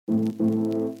Welcome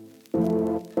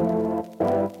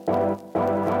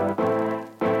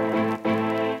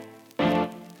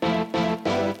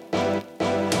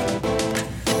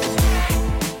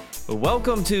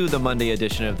to the Monday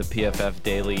edition of the PFF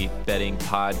Daily Betting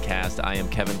Podcast. I am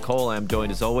Kevin Cole. I'm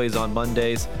joined as always on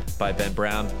Mondays by Ben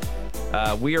Brown.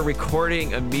 We are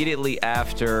recording immediately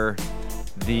after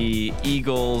the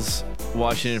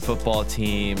Eagles-Washington football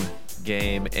team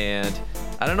game, and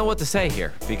I don't know what to say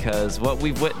here because what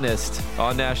we've witnessed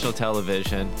on national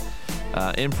television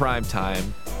in prime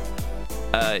time,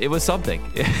 it was something.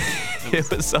 It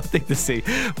was something to see.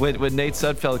 When Nate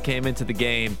Sudfeld came into the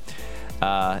game,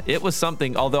 it was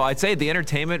something, although I'd say the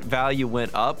entertainment value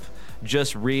went up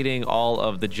just reading all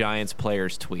of the Giants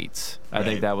players' tweets. I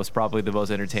think that was probably the most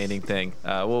entertaining thing.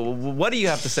 What do you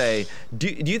have to say? Do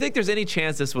you think there's any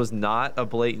chance this was not a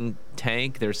blatant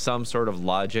tank? There's some sort of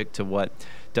logic to what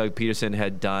Doug Peterson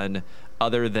had done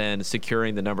other than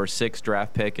securing the number 6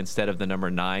 draft pick instead of the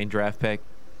number 9 draft pick?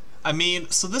 I mean,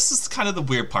 so this is kind of the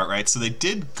weird part, right? So they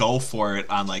did go for it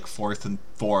on like 4th and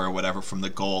 4 or whatever from the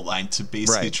goal line to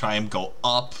basically try and go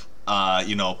up,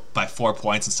 by 4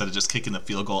 points instead of just kicking the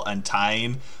field goal and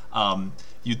tying.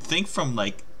 You'd think from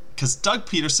because Doug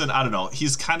Peterson, I don't know,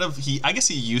 he's kind of, I guess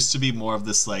he used to be more of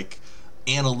this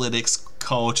analytics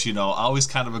coach, always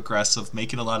kind of aggressive,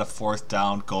 making a lot of 4th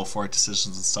down, go for it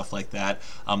decisions and stuff like that.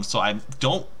 So I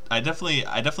definitely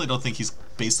don't think he's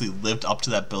basically lived up to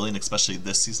that billing, especially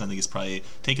this season. I think he's probably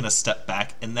taken a step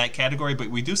back in that category, but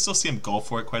we do still see him go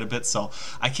for it quite a bit. So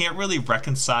I can't really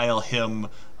reconcile him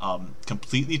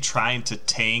completely trying to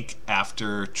tank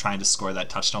after trying to score that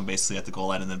touchdown basically at the goal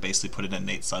line and then basically put it in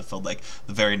Nate Sudfeld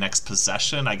the very next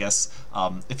possession. I guess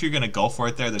if you're going to go for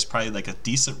it there's probably a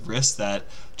decent risk that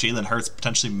Jalen Hurts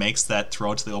potentially makes that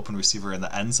throw to the open receiver in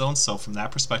the end zone. So from that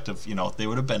perspective, they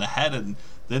would have been ahead, and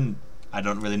then I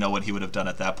don't really know what he would have done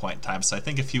at that point in time. So I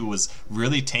think if he was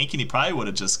really tanking, he probably would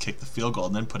have just kicked the field goal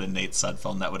and then put in Nate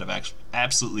Sudfeld, and that would have actually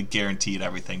absolutely guaranteed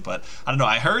everything. But I don't know.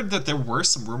 I heard that there were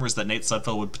some rumors that Nate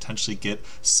Sudfeld would potentially get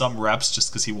some reps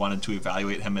just because he wanted to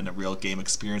evaluate him in a real game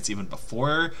experience even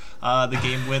before the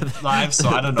game went live. So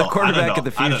I don't know. The quarterback of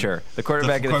the future. The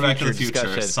quarterback of the future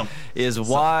discussion is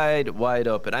wide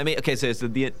open. I mean, okay, so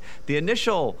the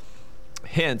initial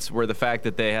hints were the fact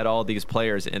that they had all these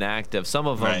players inactive. Some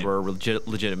of them were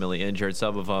legitimately injured.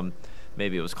 Some of them,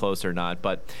 maybe it was close or not.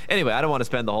 But anyway, I don't want to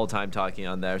spend the whole time talking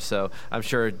on there. So I'm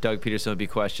sure Doug Peterson would be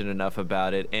questioned enough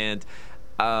about it. And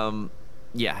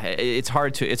it's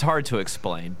hard to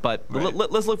explain. But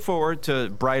let's look forward to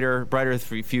brighter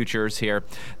futures here.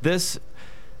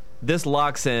 This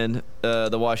locks in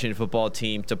the Washington football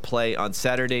team to play on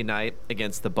Saturday night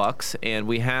against the Bucs, and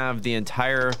we have the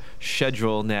entire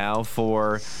schedule now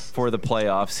for the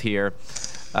playoffs here.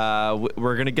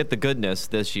 We're going to get the goodness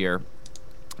this year.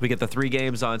 We get the 3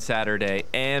 games on Saturday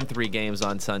and 3 games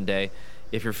on Sunday.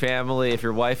 If your family, if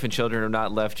your wife and children have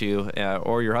not left you,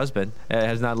 or your husband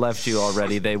has not left you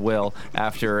already, they will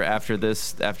after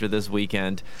this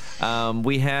weekend.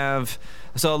 We have.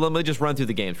 So let me just run through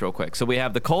the games real quick. So we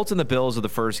have the Colts and the Bills of the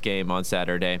first game on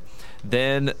Saturday,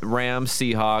 then Rams,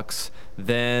 Seahawks,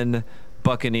 then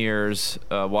Buccaneers,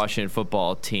 Washington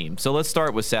football team. So let's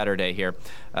start with Saturday here.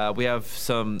 We have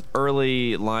some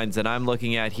early lines that I'm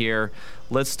looking at here.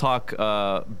 Let's talk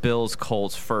Bills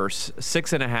Colts first.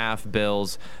 6.5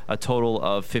 Bills, a total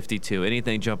of 52.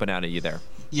 Anything jumping out at you there?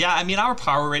 Yeah, I mean, our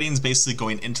power ratings basically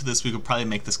going into this, we could probably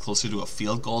make this closer to a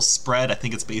field goal spread. I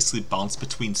think it's basically bounced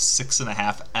between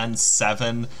 6.5 and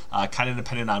 7, kind of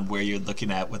depending on where you're looking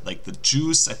at with the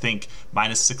juice. I think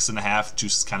minus 6.5,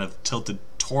 juice is kind of tilted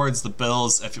towards the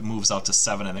Bills. If it moves out to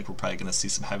 7, I think we're probably going to see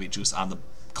some heavy juice on the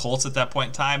Colts at that point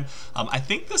in time. I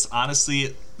think this,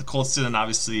 honestly, the Colts didn't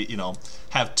obviously,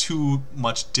 have too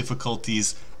much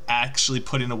difficulties actually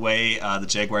putting away the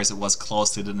Jaguars. It was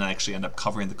close. They didn't actually end up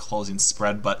covering the closing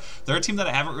spread, but they're a team that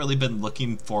I haven't really been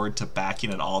looking forward to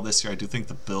backing at all this year. I do think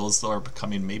the Bills, though, are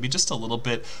becoming maybe just a little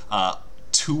bit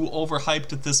too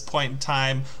overhyped at this point in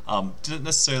time. Didn't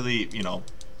necessarily,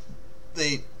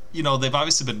 they've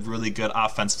obviously been really good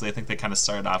offensively. I think they kind of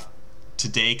started off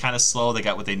today kind of slow. They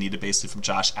got what they needed basically from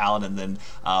Josh Allen and then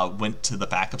went to the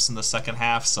backups in the second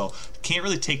half. So can't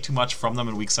really take too much from them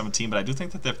in week 17, but I do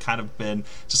think that they've kind of been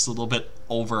just a little bit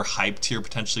overhyped here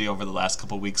potentially over the last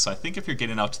couple of weeks. So I think if you're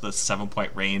getting out to the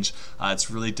 7-point range,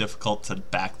 it's really difficult to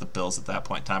back the Bills at that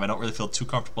point in time. I don't really feel too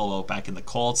comfortable about backing the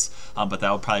Colts, but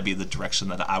that would probably be the direction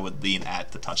that I would lean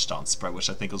at the touchdown spread, which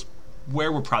I think was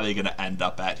where we're probably going to end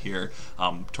up at here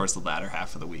towards the latter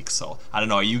half of the week. So I don't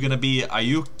know,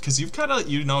 because you've kind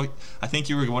of, I think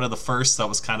you were one of the first that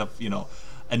was kind of,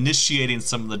 initiating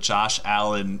some of the Josh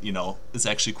Allen, is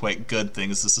actually quite good thing.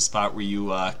 Is this a spot where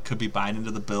you could be buying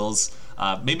into the Bills?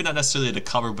 Maybe not necessarily to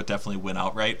cover, but definitely win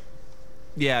outright.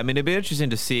 Yeah, I mean, it'd be interesting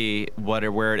to see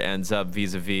where it ends up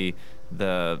vis-a-vis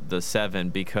the 7,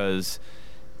 because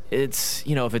it's,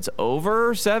 if it's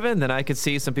over 7, then I could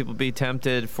see some people be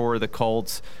tempted for the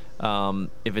Colts.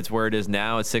 If it's where it is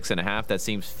now at 6.5, that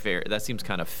seems fair. That seems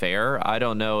kind of fair. I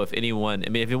don't know if anyone. I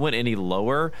mean, if it went any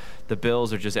lower, the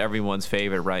Bills are just everyone's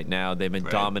favorite right now. They've been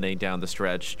dominating down the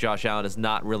stretch. Josh Allen is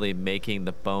not really making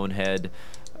the bonehead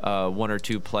 1 or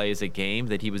 2 plays a game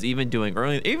that he was even doing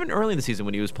early in the season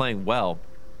when he was playing well.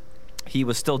 He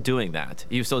was still doing that.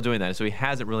 So he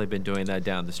hasn't really been doing that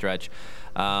down the stretch.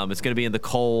 It's going to be in the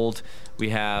cold. We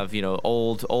have,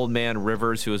 old man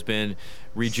Rivers, who has been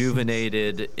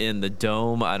rejuvenated in the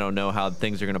dome. I don't know how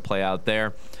things are going to play out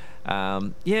there.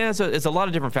 So it's a lot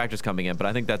of different factors coming in, but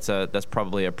I think that's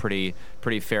probably a pretty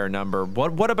fair number.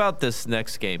 What about this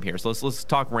next game here? So let's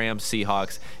talk Rams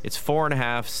Seahawks. It's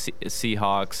 4.5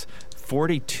 Seahawks,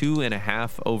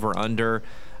 42.5 over under.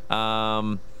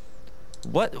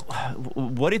 What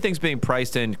do you think is being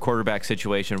priced in quarterback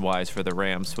situation wise for the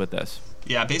Rams with this?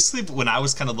 Yeah, basically when I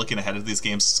was kind of looking ahead of these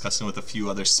games, discussing with a few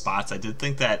other spots, I did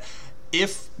think that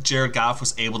if Jared Goff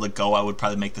was able to go, I would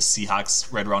probably make the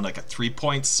Seahawks right around like a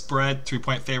 3-point spread,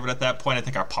 3-point favorite at that point. I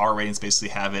think our power ratings basically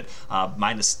have it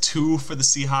 -2 for the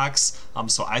Seahawks.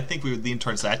 So I think we would lean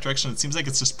towards that direction. It seems like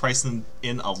it's just pricing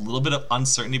in a little bit of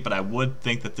uncertainty, but I would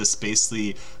think that this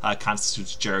basically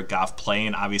constitutes Jared Goff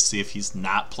playing. Obviously, if he's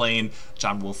not playing,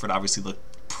 John Wolford obviously looked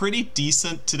pretty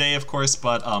decent today, of course,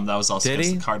 but that was also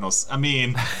against the Cardinals. I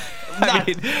mean,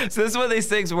 so this is one of these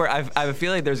things where I have a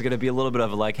feeling there's going to be a little bit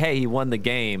of like, hey, he won the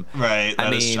game. Right.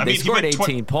 They scored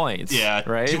 18 points. Yeah.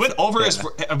 Right. He went over his.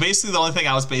 Basically, the only thing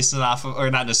I was basing it off of,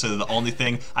 or not necessarily the only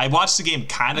thing, I watched the game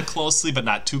kind of closely, but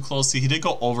not too closely. He did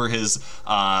go over his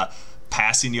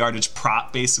passing yardage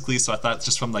prop, basically. So I thought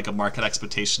just from like a market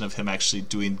expectation of him actually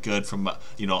doing good from a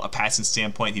passing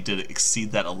standpoint, he did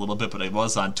exceed that a little bit, but he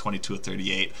was on 22 of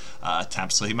 38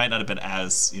 attempts, so he might not have been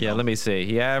as let me see.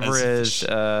 He averaged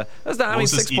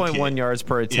 6.1 yards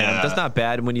per attempt. Yeah. That's not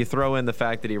bad when you throw in the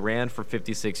fact that he ran for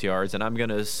 56 yards, and I'm going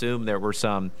to assume there were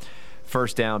some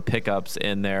first down pickups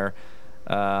in there.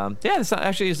 It's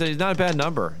not a bad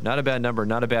number. Not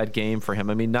a bad game for him.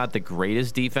 I mean, not the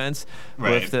greatest defense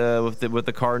with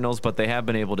the Cardinals, but they have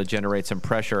been able to generate some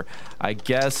pressure. I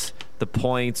guess the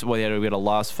points. Well, we had a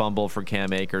lost fumble for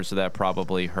Cam Akers, so that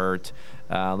probably hurt.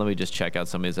 Let me just check out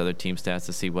some of his other team stats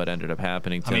to see what ended up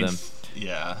happening to them.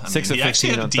 Yeah, 6 of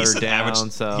 15 on third down.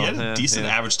 He had a decent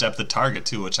average depth of target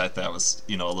too, which I thought was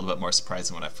a little bit more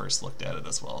surprising when I first looked at it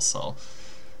as well. So.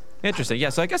 Interesting. Yeah,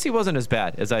 so I guess he wasn't as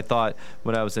bad as I thought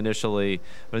when I was initially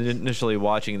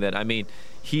watching that. I mean,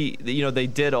 they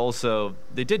did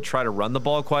try to run the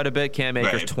ball quite a bit. Cam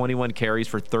Akers, 21 carries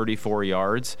for 34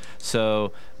 yards.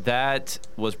 So that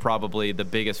was probably the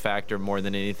biggest factor more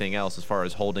than anything else as far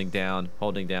as holding down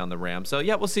the Rams. So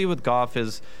yeah, we'll see with Goff,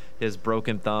 his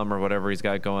broken thumb or whatever he's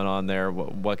got going on there,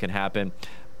 what can happen.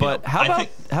 But how about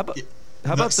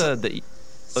the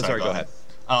sorry, go ahead.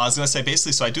 I was going to say,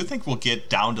 basically, so I do think we'll get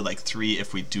down to like 3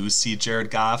 if we do see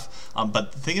Jared Goff.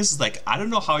 But the thing is, like, I don't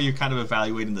know how you're kind of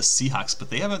evaluating the Seahawks, but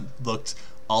they haven't looked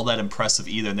all that impressive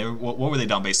either. And what were they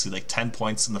down? Basically, like 10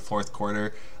 points in the fourth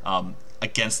quarter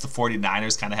against the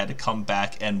 49ers, kind of had to come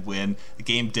back and win. The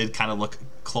game did kind of look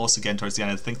close again towards the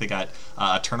end. I think they got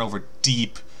a turnover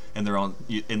deep in their own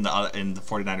in the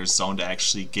 49ers zone to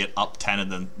actually get up 10,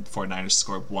 and then the 49ers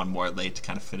scored one more late to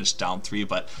kind of finish down 3.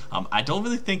 But I don't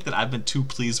really think that I've been too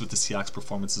pleased with the Seahawks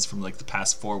performances from like the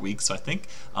past 4 weeks. So I think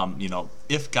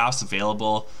if Goff's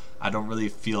available, I don't really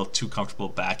feel too comfortable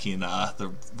backing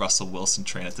the Russell Wilson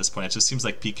train at this point. It just seems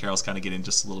like Pete Carroll's kind of getting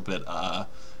just a little bit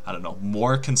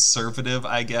more conservative,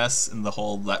 I guess, in the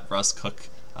whole let Russ cook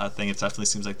thing. It definitely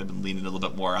seems like they've been leaning a little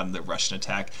bit more on the Russian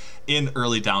attack in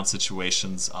early down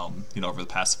situations, over the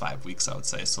past 5 weeks, I would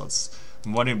say. So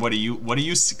I'm wondering, what do you,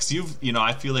 because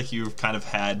I feel like you've kind of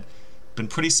been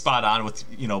pretty spot on with,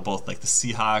 both like the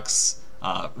Seahawks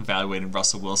evaluating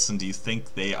Russell Wilson. Do you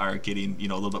think they are getting,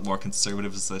 a little bit more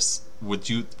conservative? Would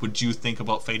you think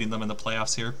about fading them in the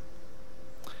playoffs here?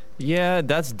 Yeah,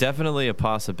 that's definitely a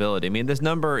possibility. I mean, this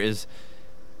number is,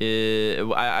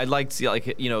 I'd like to see, I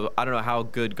don't know how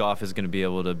good Goff is going to be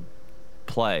able to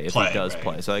play if he does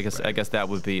play. So I guess that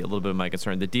would be a little bit of my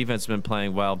concern. The defense has been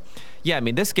playing well. Yeah, I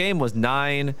mean, this game was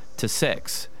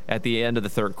 9-6 at the end of the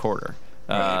third quarter.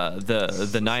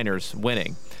 The Niners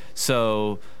winning.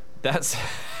 So that's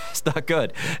it's not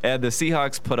good. And the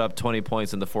Seahawks put up 20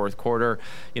 points in the fourth quarter.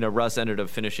 Russ ended up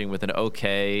finishing with an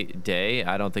okay day.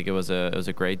 I don't think it was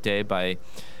a great day by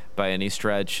any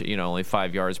stretch. Only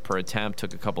 5 yards per attempt,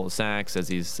 took a couple of sacks, as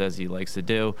he says he likes to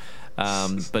do.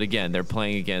 But again, they're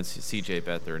playing against CJ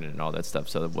Beathard and all that stuff,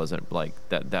 so it wasn't like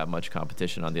that much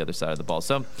competition on the other side of the ball.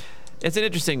 So it's an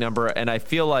interesting number, and I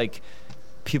feel like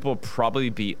people probably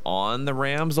be on the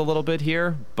Rams a little bit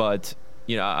here, but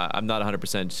I'm not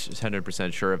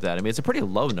 100% sure of that. I mean, it's a pretty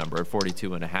low number at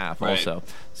 42.5 right. Also.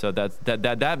 So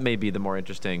that may be the more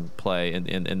interesting play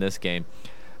in this game.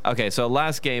 Okay, so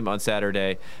last game on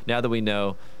Saturday. Now that we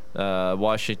know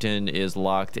Washington is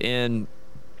locked in,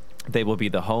 they will be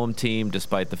the home team,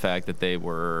 despite the fact that they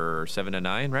were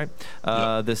 7-9, right?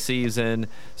 Yep. This season.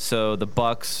 So the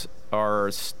Bucs are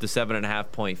the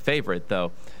 7.5 point favorite,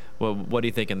 though. Well, what are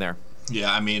you thinking there?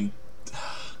 Yeah, I mean,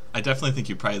 I definitely think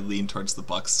you probably lean towards the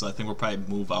Bucs. So I think we'll probably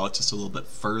move out just a little bit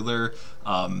further.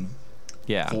 In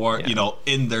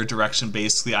their direction,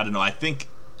 basically. I don't know. I think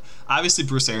obviously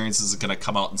Bruce Arians isn't going to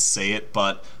come out and say it,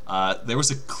 but there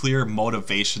was a clear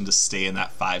motivation to stay in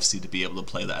that 5 seed to be able to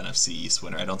play the NFC East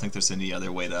winner. I don't think there's any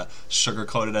other way to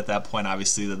sugarcoat it at that point.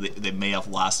 Obviously, they may have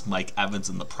lost Mike Evans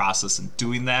in the process in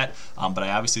doing that, but I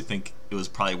obviously think it was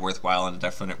probably worthwhile and a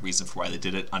definite reason for why they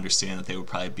did it. Understand that they would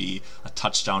probably be a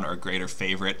touchdown or a greater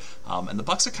favorite. And the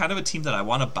Bucs are kind of a team that I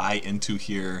want to buy into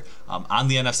here on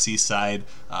the NFC side,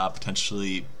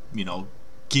 potentially,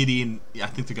 getting. I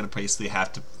think they're going to basically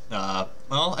have to. It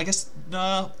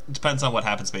depends on what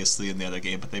happens basically in the other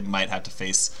game, but they might have to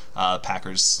face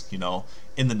Packers,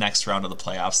 in the next round of the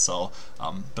playoffs. So,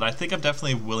 but I think I'm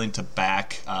definitely willing to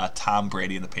back Tom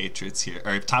Brady and the Patriots here,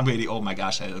 or Tom Brady. Oh my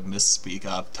gosh, I had to misspeak.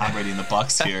 Tom Brady and the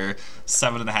Bucs here,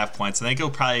 7.5 points. I think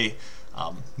it'll probably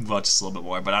move out just a little bit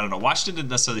more, but I don't know. Washington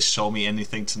didn't necessarily show me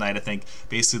anything tonight. I think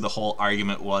basically the whole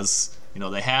argument was,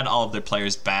 they had all of their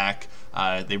players back.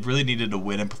 They really needed to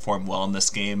win and perform well in this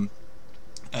game.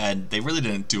 And they really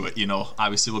didn't do it.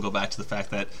 Obviously we'll go back to the fact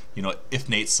that, if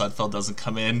Nate Sudfeld doesn't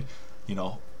come in,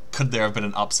 could there have been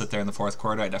an upset there in the fourth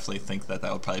quarter? I definitely think that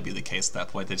would probably be the case at that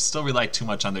point. They still rely too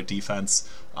much on their defense,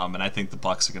 and I think the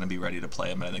Bucs are going to be ready to play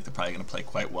them, and I think they're probably going to play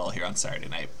quite well here on Saturday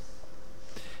night.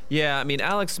 Yeah, I mean,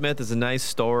 Alex Smith is a nice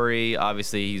story.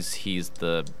 Obviously, he's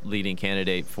the leading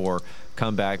candidate for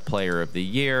comeback player of the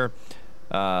year.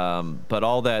 But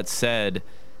all that said,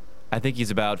 I think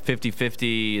he's about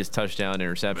 50-50 his touchdown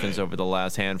interceptions right. over the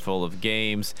last handful of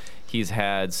games. He's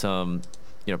had some,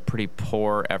 pretty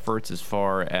poor efforts as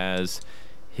far as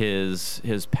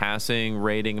his passing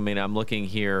rating. I mean, I'm looking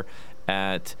here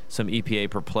at some EPA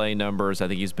per play numbers. I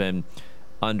think he's been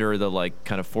under the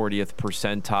kind of 40th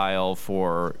percentile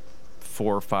for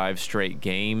 4 or 5 straight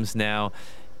games now.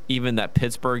 Even that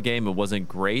Pittsburgh game, it wasn't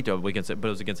great, but it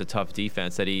was against a tough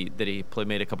defense that he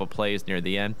made a couple plays near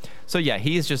the end. So yeah,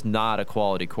 he is just not a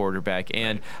quality quarterback,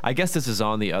 and right. I guess this is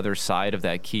on the other side of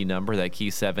that key number, that key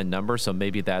 7 number. So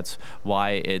maybe that's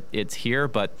why it's here.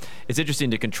 But it's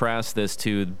interesting to contrast this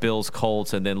to Bills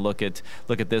Colts, and then look at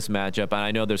this matchup. And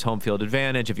I know there's home field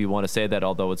advantage, if you want to say that,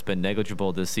 although it's been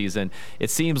negligible this season. It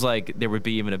seems like there would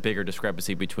be even a bigger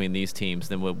discrepancy between these teams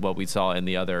than what we saw in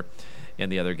the other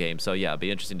game. So yeah, it'll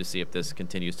be interesting to see if this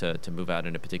continues to move out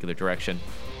in a particular direction.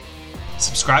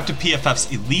 Subscribe to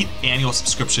PFF's Elite annual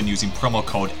subscription using promo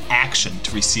code ACTION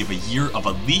to receive a year of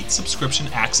Elite subscription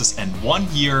access and 1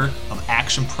 year of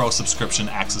Action Pro subscription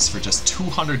access for just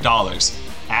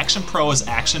 $200. Action Pro is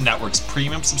Action Network's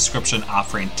premium subscription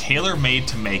offering tailor-made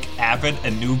to make avid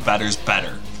and new bettors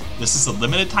better. This is a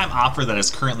limited time offer that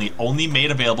is currently only made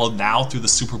available now through the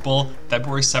Super Bowl,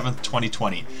 February 7th,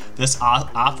 2020. This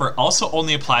offer also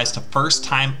only applies to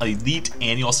first-time Elite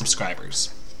annual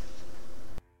subscribers.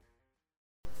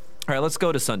 All right, let's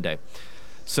go to Sunday.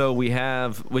 So we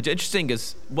have, which interesting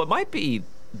is what might be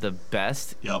the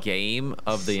best game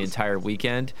of the entire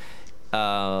weekend.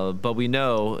 But we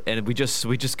know, and we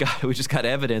just got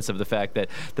evidence of the fact that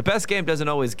the best game doesn't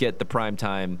always get the prime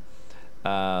time.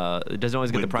 It doesn't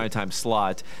always get the primetime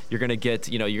slot. You're gonna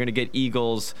get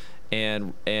Eagles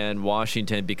and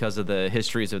Washington because of the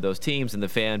histories of those teams and the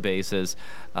fan bases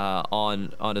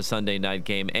on a Sunday night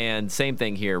game. And same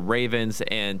thing here, Ravens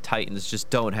and Titans just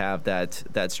don't have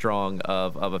that strong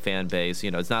of a fan base.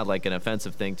 It's not like an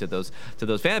offensive thing to those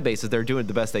fan bases. They're doing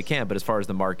the best they can, but as far as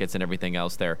the markets and everything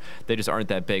else, they just aren't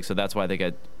that big. So that's why they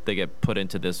get put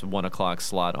into this 1 o'clock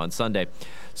slot on Sunday.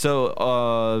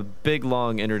 So big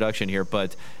long introduction here,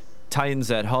 but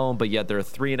Titans at home, but yet they're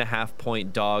 3.5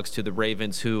 point dogs to the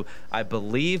Ravens, who I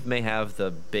believe may have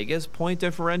the biggest point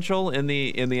differential in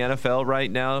the NFL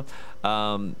right now.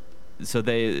 so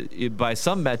they, by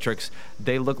some metrics,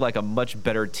 they look like a much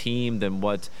better team than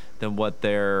what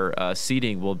their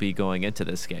seeding will be going into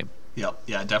this game. Yep,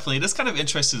 yeah, definitely. It is kind of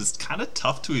interesting. It's kind of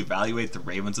tough to evaluate the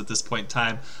Ravens at this point in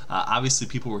time. Obviously,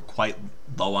 people were quite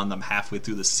low on them halfway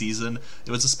through the season.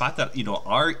 It was a spot that,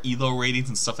 our ELO ratings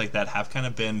and stuff like that have kind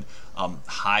of been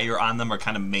higher on them, or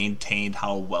kind of maintained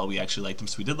how well we actually liked them.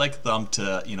 So we did like them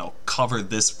to, cover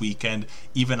this weekend,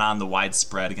 even on the wide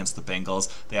spread against the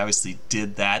Bengals. They obviously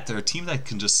did that. They're a team that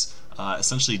can just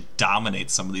essentially dominate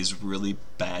some of these really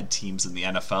bad teams in the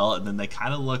NFL, and then they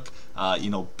kind of look,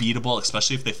 beatable,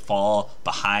 especially if they fall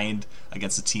behind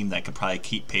against a team that could probably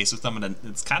keep pace with them. And then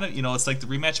it's kind of, it's like the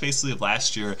rematch basically of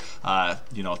last year.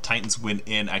 Titans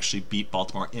actually beat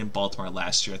Baltimore in Baltimore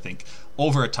last year, I think,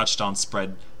 over a touchdown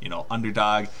spread,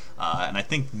 underdog. And I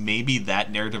think maybe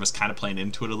that narrative is kind of playing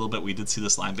into it a little bit. We did see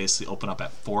this line basically open up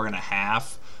at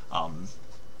 4.5.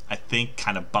 I think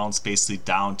kind of bounce basically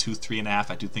down to 3.5.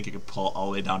 I do think it could pull all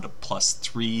the way down to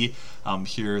 +3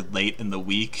 here late in the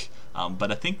week.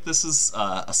 But I think this is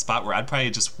a spot where I'd probably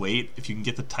just wait. If you can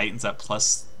get the Titans at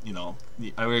plus, or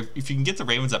if you can get the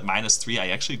Ravens at -3, I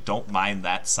actually don't mind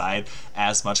that side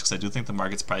as much, because I do think the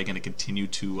market's probably going to continue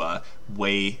to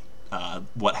weigh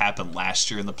what happened last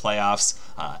year in the playoffs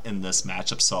in this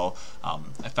matchup. So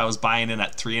if I was buying in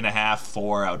at 3.5,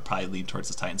 4, I would probably lean towards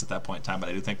the Titans at that point in time. But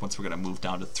I do think once we're going to move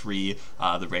down to 3,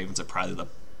 the Ravens are probably the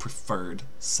preferred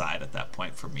side at that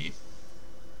point for me.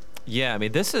 Yeah, I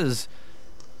mean, this is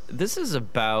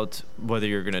about whether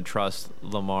you're going to trust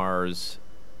Lamar's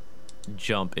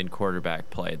jump in quarterback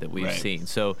play that we've seen.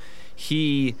 So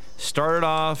he started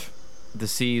off the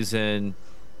season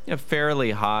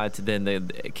fairly hot. Then the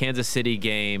Kansas City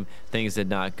game, things did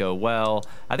not go well.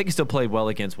 I think he still played well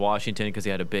against Washington because he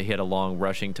had a long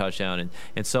rushing touchdown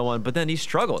and so on. But then he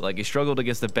struggled. He struggled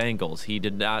against the Bengals. He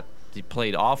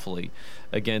played awfully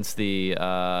against the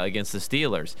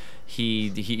Steelers. He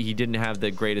didn't have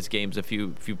the greatest games a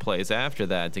few plays after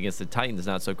that. Against the Titans,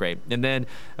 not so great. And then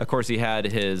of course he had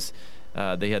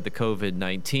they had the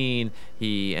COVID-19.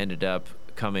 He ended up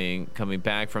coming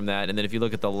back from that. And then if you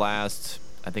look at the last,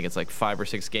 I think it's like 5 or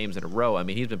 6 games in a row, I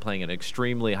mean, he's been playing at an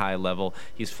extremely high level.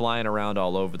 He's flying around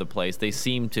all over the place. They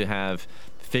seem to have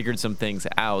figured some things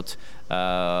out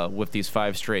with these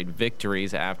 5 straight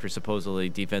victories after supposedly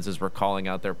defenses were calling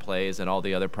out their plays and all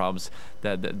the other problems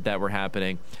that were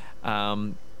happening.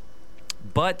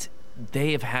 But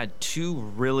they have had 2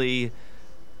 really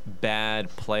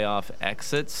bad playoff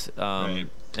exits.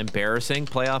 Embarrassing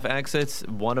playoff exits.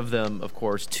 One of them, of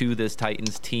course, to this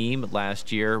Titans team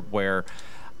last year, where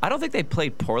I don't think they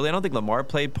played poorly. I don't think Lamar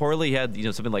played poorly. He had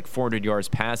something like 400 yards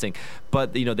passing,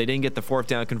 but they didn't get the 4th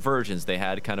down conversions. They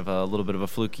had kind of a little bit of a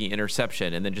fluky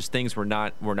interception, and then just things were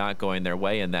not going their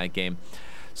way in that game.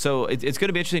 So it's going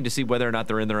to be interesting to see whether or not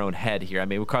they're in their own head here. I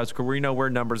mean, because we're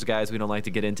numbers guys. We don't like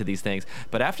to get into these things.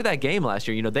 But after that game last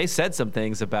year, they said some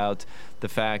things about the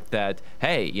fact that,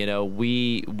 hey,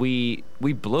 we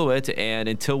blew it, and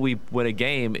until we win a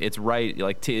game, it's right.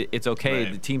 It's okay.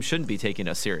 Right. The team shouldn't be taking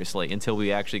us seriously until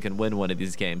we actually can win one of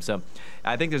these games. So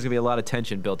I think there's going to be a lot of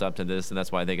tension built up to this, and that's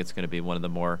why I think it's going to be one of the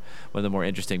more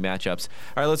interesting matchups.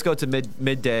 All right, let's go to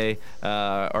midday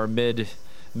or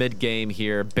mid-game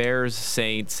here. Bears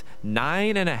Saints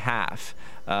 9.5.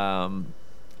 I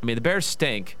mean, the Bears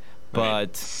stink,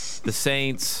 but the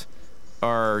Saints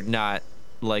are not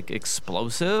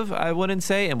explosive, I wouldn't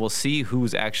say, and we'll see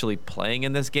who's actually playing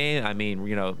in this game. I mean,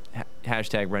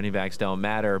 hashtag running backs don't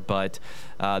matter, but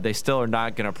they still are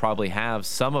not going to probably have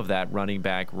some of that running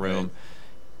back room.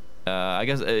 I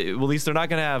guess, at least they're not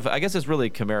going to have. I guess it's really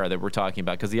Kamara that we're talking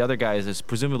about, because the other guys is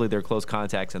presumably they're close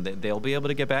contacts and they'll be able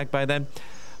to get back by then.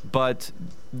 But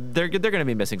they're going to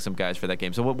be missing some guys for that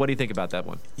game. So what do you think about that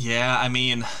one? Yeah, I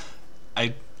mean,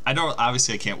 I don't,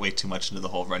 obviously I can't wait too much into the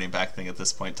whole running back thing at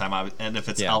this point in time. And if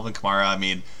it's Alvin Kamara, I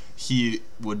mean, he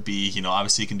would be,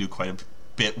 obviously he can do quite a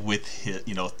bit with his,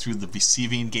 through the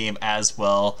receiving game as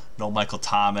well. No Michael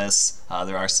Thomas.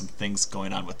 There are some things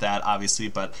going on with that, obviously.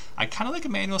 But I kind of like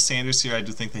Emmanuel Sanders here. I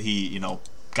do think that he,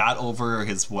 got over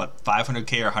his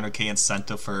 500K or 100K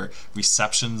incentive for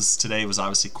receptions today. Was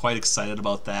obviously quite excited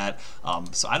about that.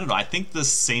 So I don't know. I think the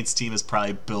Saints team is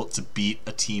probably built to beat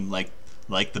a team like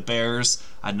the Bears.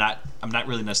 I'm not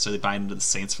really necessarily buying into the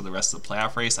Saints for the rest of the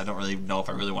playoff race. I don't really know if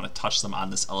I really want to touch them on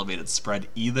this elevated spread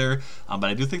either. But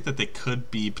I do think that they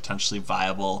could be potentially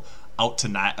viable out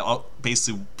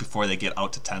basically before they get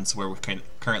out to 10, so where we're kind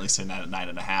currently sitting at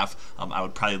 9.5. I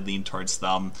would probably lean towards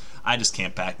them. I just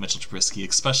can't back Mitchell Trubisky,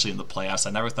 especially in the playoffs. I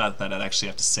never thought that I'd actually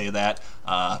have to say that,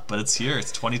 but it's here.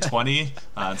 It's 2020,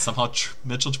 and somehow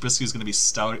Mitchell Trubisky is going to be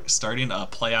starting a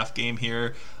playoff game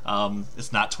here.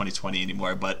 It's not 2020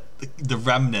 anymore, but the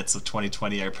remnants of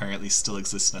 2020 are apparently still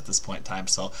existing at this point in time.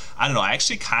 So I don't know. I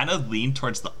actually kind of lean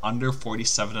towards the under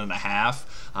 47.5.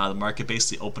 The market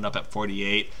basically opened up at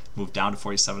 48, moved down to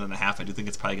 47.5. I do think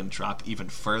it's probably going to drop even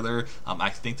further. I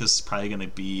think this is probably going to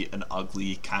be an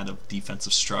ugly kind of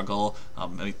defensive struggle.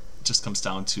 It just comes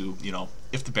down to,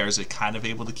 if the Bears are kind of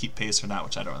able to keep pace or not,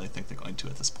 which I don't really think they're going to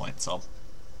at this point. So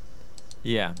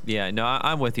yeah, no,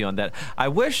 I'm with you on that. I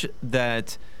wish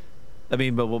that, but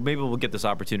maybe we'll get this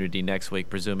opportunity next week,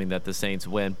 presuming that the Saints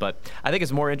win. But I think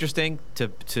it's more interesting to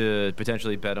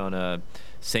potentially bet on a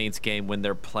Saints game when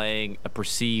they're playing a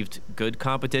perceived good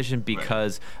competition,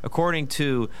 because according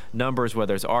to numbers,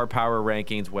 whether it's our power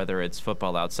rankings, whether it's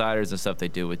Football Outsiders and stuff they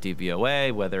do with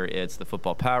DVOA, whether it's the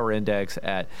Football Power Index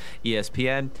at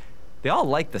ESPN, they all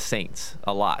like the Saints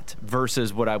a lot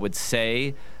versus what I would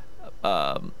say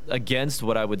against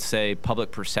what I would say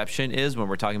public perception is when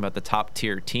we're talking about the top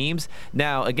tier teams.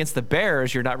 Now, against the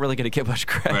Bears, you're not really going to get much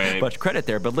credit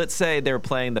there. But let's say they're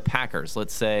playing the Packers.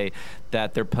 Let's say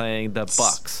that they're playing the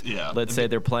Bucks. Yeah. Let's say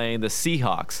they're playing the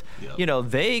Seahawks. Yep.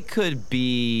 They could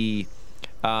be.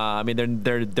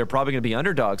 They're probably going to be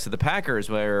underdogs to the Packers,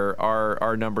 where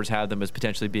our numbers have them as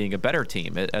potentially being a better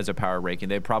team as a power ranking.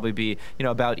 They'd probably be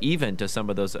about even to some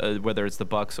of those, whether it's the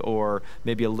Bucks or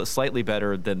maybe slightly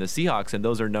better than the Seahawks, and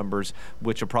those are numbers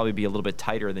which will probably be a little bit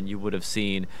tighter than you would have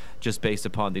seen just based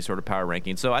upon these sort of power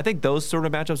rankings. So I think those sort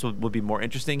of matchups would be more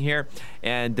interesting here,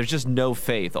 and there's just no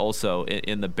faith also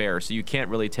in the Bears, so you can't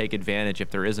really take advantage if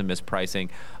there is a mispricing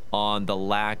on the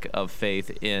lack of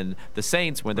faith in the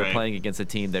Saints when they're playing against a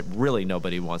team that really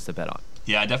nobody wants to bet on.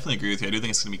 Yeah, I definitely agree with you. I do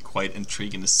think it's going to be quite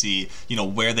intriguing to see,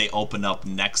 where they open up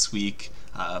next week,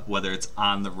 whether it's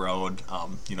on the road.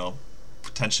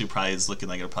 Potentially probably is looking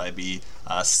like it'll probably be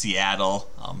Seattle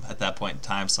at that point in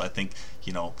time. So I think,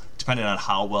 depending on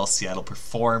how well Seattle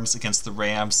performs against the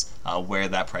Rams, where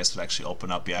that price would actually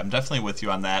open up. Yeah, I'm definitely with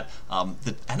you on that.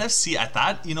 The NFC, I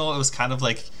thought, it was kind of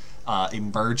like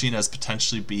emerging as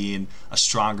potentially being a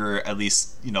stronger, at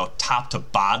least, top to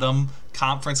bottom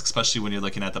conference, especially when you're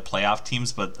looking at the playoff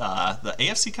teams. But the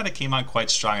AFC kind of came on quite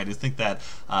strong. I do think that,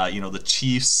 the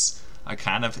Chiefs are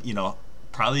kind of,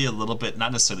 probably a little bit,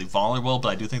 not necessarily vulnerable, but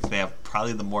I do think that they have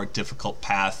probably the more difficult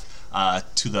path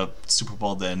to the Super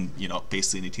Bowl than,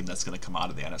 basically any team that's going to come out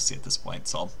of the NFC at this point.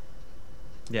 So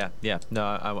yeah. No,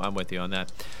 I'm with you on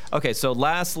that. Okay, so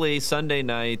lastly, Sunday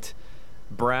night,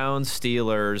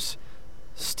 Browns-Steelers.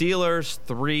 Steelers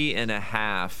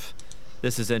 3.5.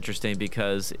 This is interesting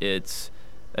because it's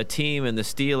a team in the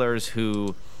Steelers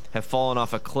who have fallen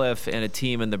off a cliff and a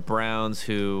team in the Browns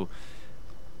who,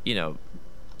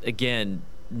 again,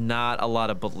 not a lot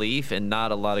of belief and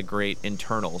not a lot of great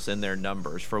internals in their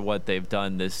numbers for what they've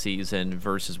done this season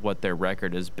versus what their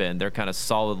record has been. They're kind of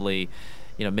solidly,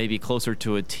 maybe closer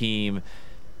to a team,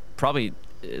 probably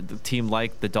the team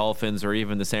like the Dolphins or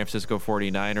even the San Francisco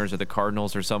 49ers or the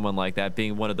Cardinals or someone like that,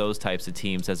 being one of those types of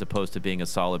teams as opposed to being a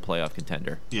solid playoff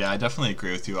contender. Yeah, I definitely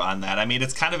agree with you on that. I mean,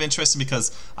 it's kind of interesting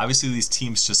because obviously these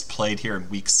teams just played here in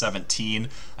week 17.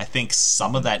 I think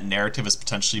some of that narrative is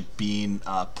potentially being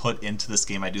put into this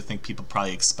game. I do think people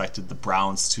probably expected the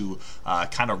Browns to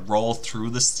kind of roll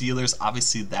through the Steelers.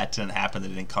 Obviously that didn't happen. They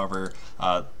didn't cover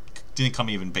didn't come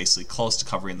even basically close to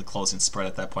covering the closing spread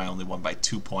at that point, only won by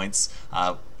 2 points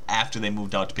after they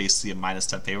moved out to basically a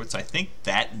 -10 favorite. So I think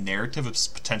that narrative is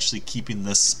potentially keeping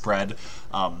this spread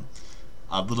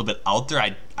a little bit out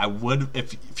there. I would,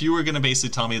 if you were going to basically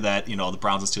tell me that, the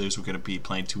Browns and Steelers were going to be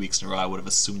playing 2 weeks in a row, I would have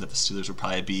assumed that the Steelers would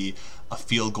probably be a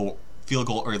field goal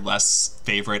or less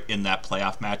favorite in that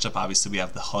playoff matchup. Obviously, we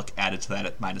have the hook added to that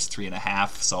at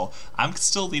 -3.5. So I'm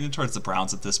still leaning towards the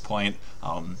Browns at this point.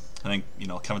 I think,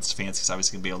 Kevin Stefanski is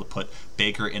obviously going to be able to put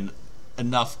Baker in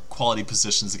enough quality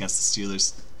positions against the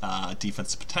Steelers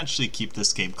defense to potentially keep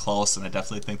this game close, and I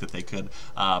definitely think that they could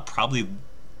probably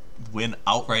win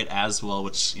outright as well,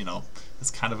 which,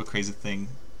 is kind of a crazy thing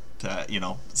to,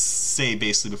 say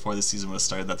basically before the season was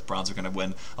started that the Browns are going to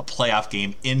win a playoff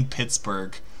game in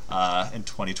Pittsburgh in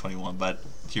 2021, but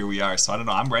here we are. So I don't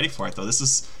know. I'm ready for it, though. This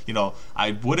is,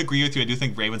 I would agree with you. I do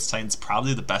think Ravens-Titans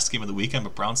probably the best game of the weekend,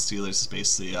 but Browns-Steelers is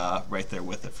basically right there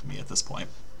with it for me at this point.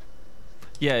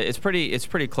 Yeah, it's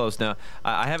pretty close now.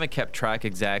 I haven't kept track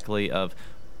exactly of,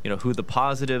 who the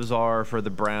positives are for the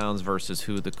Browns versus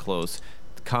who the close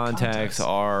contacts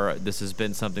are. This has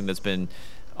been something that's been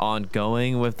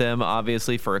ongoing with them.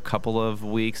 Obviously, for a couple of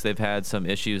weeks, they've had some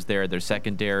issues there. Their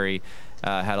secondary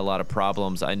had a lot of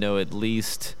problems. I know at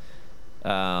least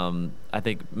I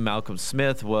think Malcolm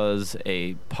Smith was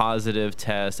a positive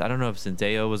test. I don't know if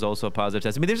Zendeo was also a positive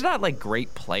test. I mean, there's not like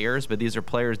great players, but these are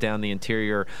players down the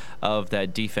interior of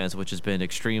that defense, which has been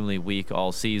extremely weak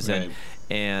all season. Right.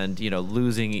 And, you know,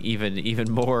 losing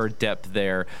even more depth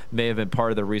there may have been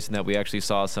part of the reason that we actually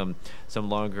saw some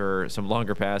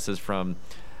longer passes from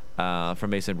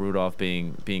Mason Rudolph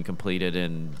being completed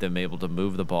and them able to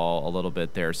move the ball a little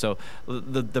bit there. So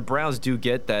the Browns do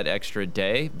get that extra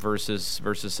day versus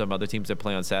some other teams that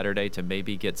play on Saturday to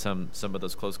maybe get some of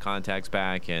those close contacts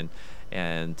back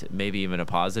and maybe even a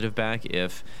positive back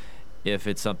if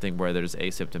it's something where there's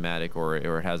asymptomatic or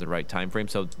it has the right time frame.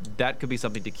 So that could be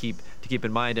something to keep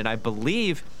in mind. And I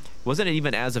believe, wasn't it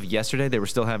even as of yesterday they were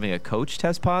still having a coach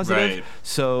test positive? Right.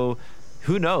 So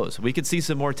who knows? We could see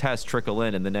some more tests trickle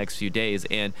in the next few days,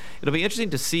 and it'll be interesting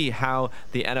to see how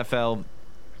the NFL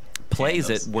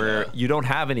plays it where you don't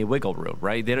have any wiggle room,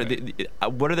 right?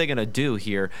 What are they going to do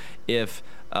here if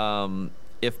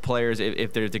players,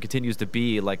 if there continues to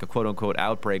be like a quote-unquote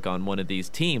outbreak on one of these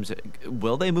teams,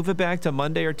 will they move it back to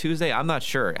Monday or Tuesday? I'm not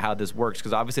sure how this works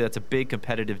because obviously that's a big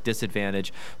competitive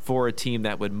disadvantage for a team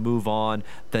that would move on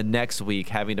the next week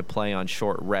having to play on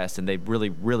short rest, and they really,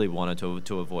 really wanted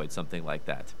to avoid something like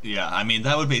that. Yeah, I mean,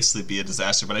 that would basically be a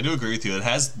disaster, but I do agree with you. It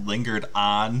has lingered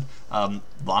on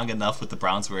long enough with the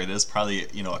Browns where it is probably,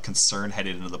 you know, a concern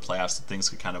headed into the playoffs that things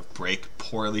could kind of break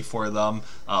poorly for them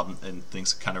and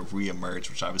things could kind of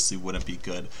reemerge, which obviously wouldn't be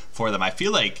good for them. I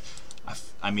feel like,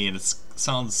 I mean, it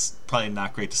sounds probably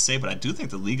not great to say, but I do think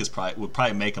the league would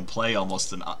probably make them play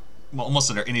almost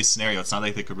under any scenario. It's not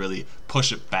like they could really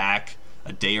push it back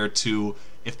a day or two.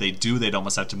 If they do, they'd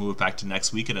almost have to move it back to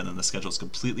next weekend, and then the schedule's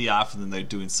completely off, and then they're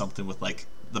doing something with like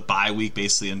the bye week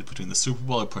basically in between the Super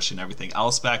Bowl or pushing everything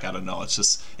else back. I don't know. It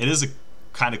is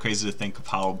kind of crazy to think of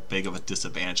how big of a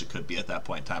disadvantage it could be at that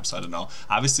point in time. So I don't know.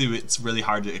 Obviously, it's really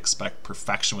hard to expect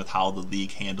perfection with how the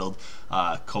league handled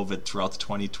COVID throughout the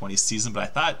 2020 season. But I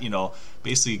thought, you know,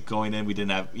 basically going in, we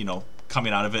didn't have, you know,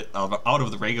 coming out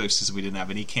of the regular season, we didn't have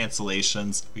any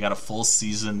cancellations. We got a full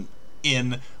season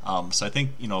in. So I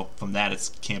think, you know, from that, it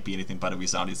can't be anything but a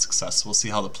resounding success. We'll see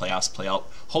how the playoffs play out.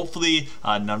 Hopefully,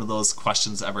 none of those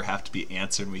questions ever have to be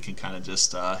answered, and we can kind of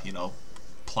just, you know,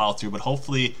 plow through. But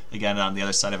hopefully, again, on the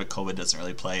other side of it, COVID doesn't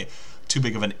really play too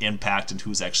big of an impact in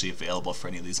who's actually available for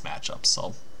any of these matchups.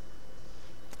 So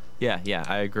yeah,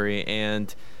 I agree,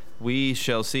 and we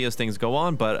shall see as things go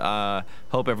on, but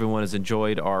hope everyone has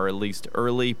enjoyed our at least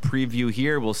early preview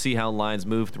here. We'll see how lines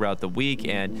move throughout the week,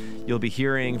 and you'll be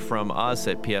hearing from us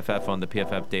at PFF on the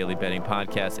PFF Daily Betting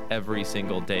Podcast every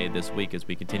single day this week as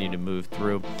we continue to move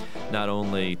through, not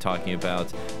only talking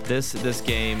about this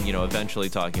game, you know, eventually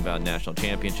talking about national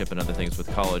championship and other things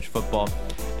with college football.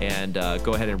 And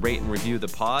go ahead and rate and review the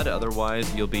pod.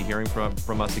 Otherwise, you'll be hearing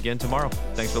from us again tomorrow.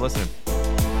 Thanks for listening.